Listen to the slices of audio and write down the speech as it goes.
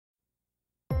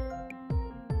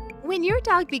When your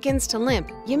dog begins to limp,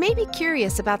 you may be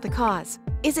curious about the cause.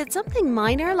 Is it something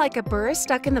minor like a burr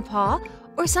stuck in the paw,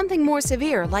 or something more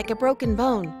severe like a broken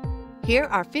bone? Here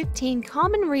are 15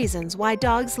 common reasons why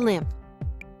dogs limp.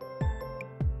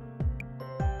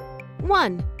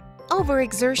 1.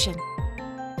 Overexertion.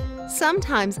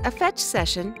 Sometimes a fetch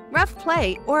session, rough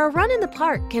play, or a run in the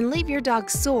park can leave your dog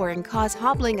sore and cause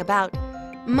hobbling about.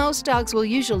 Most dogs will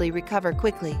usually recover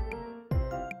quickly.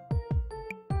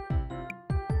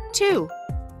 2.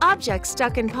 Objects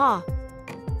stuck in paw.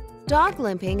 Dog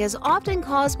limping is often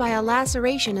caused by a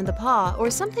laceration in the paw or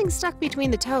something stuck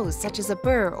between the toes, such as a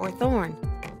burr or thorn.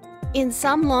 In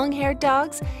some long-haired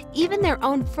dogs, even their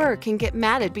own fur can get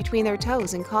matted between their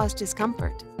toes and cause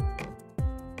discomfort.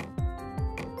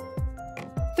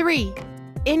 3.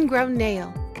 Ingrown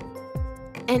nail.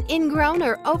 An ingrown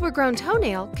or overgrown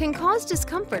toenail can cause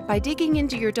discomfort by digging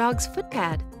into your dog's foot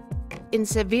pad. In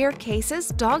severe cases,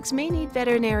 dogs may need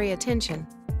veterinary attention.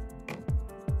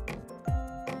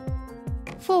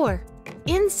 4.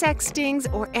 Insect stings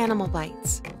or animal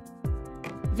bites.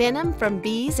 Venom from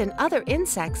bees and other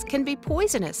insects can be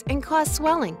poisonous and cause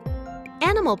swelling.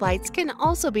 Animal bites can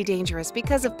also be dangerous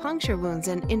because of puncture wounds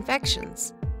and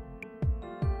infections.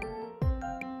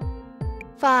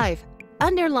 5.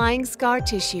 Underlying scar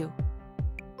tissue.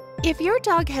 If your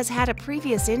dog has had a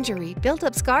previous injury,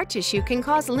 built-up scar tissue can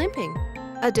cause limping.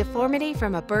 A deformity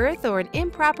from a birth or an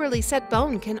improperly set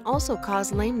bone can also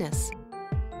cause lameness.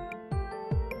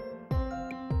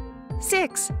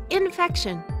 6.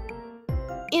 Infection.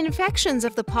 Infections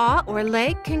of the paw or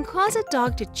leg can cause a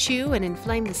dog to chew and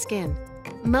inflame the skin.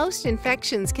 Most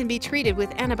infections can be treated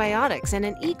with antibiotics and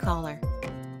an e-collar.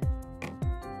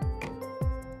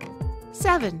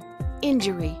 7.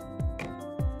 Injury.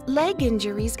 Leg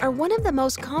injuries are one of the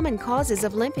most common causes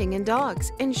of limping in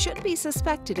dogs and should be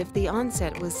suspected if the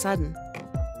onset was sudden.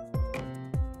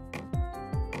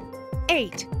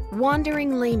 8.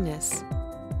 Wandering lameness.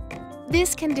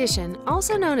 This condition,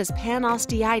 also known as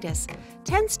panosteitis,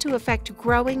 tends to affect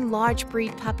growing large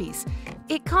breed puppies.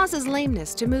 It causes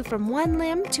lameness to move from one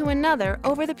limb to another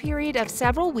over the period of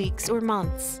several weeks or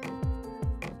months.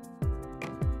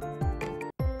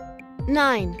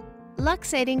 9.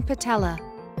 Luxating patella.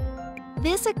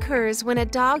 This occurs when a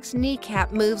dog's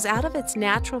kneecap moves out of its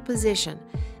natural position.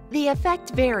 The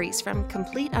effect varies from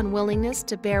complete unwillingness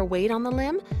to bear weight on the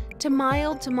limb to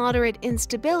mild to moderate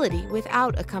instability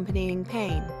without accompanying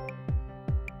pain.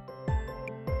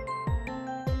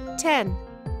 10.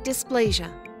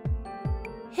 Dysplasia.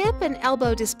 Hip and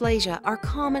elbow dysplasia are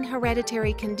common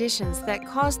hereditary conditions that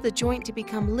cause the joint to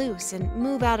become loose and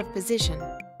move out of position.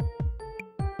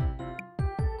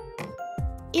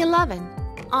 11.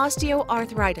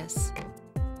 Osteoarthritis.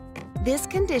 This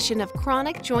condition of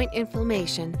chronic joint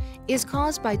inflammation is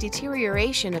caused by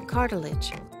deterioration of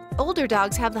cartilage. Older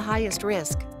dogs have the highest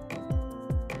risk.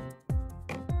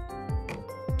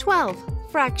 12.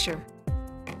 Fracture.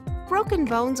 Broken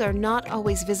bones are not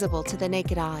always visible to the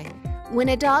naked eye. When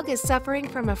a dog is suffering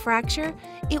from a fracture,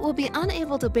 it will be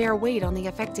unable to bear weight on the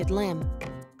affected limb.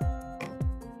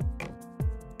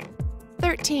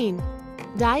 13.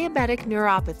 Diabetic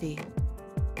neuropathy.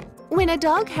 When a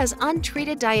dog has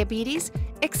untreated diabetes,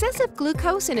 excessive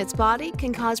glucose in its body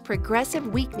can cause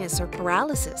progressive weakness or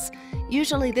paralysis.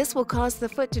 Usually this will cause the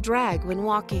foot to drag when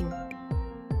walking.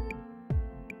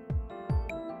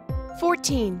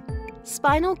 14.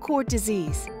 Spinal cord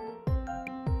disease.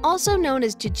 Also known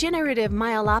as degenerative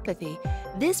myelopathy,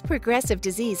 this progressive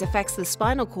disease affects the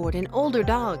spinal cord in older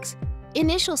dogs.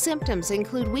 Initial symptoms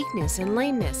include weakness and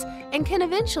lameness and can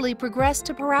eventually progress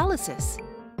to paralysis.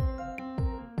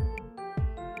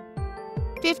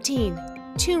 15.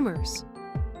 Tumors.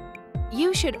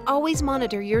 You should always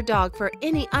monitor your dog for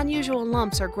any unusual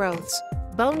lumps or growths.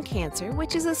 Bone cancer,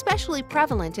 which is especially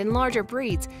prevalent in larger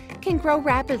breeds, can grow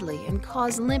rapidly and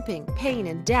cause limping, pain,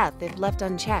 and death if left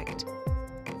unchecked.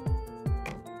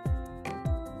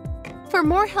 For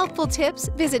more helpful tips,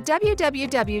 visit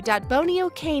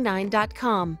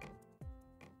www.boniocanine.com.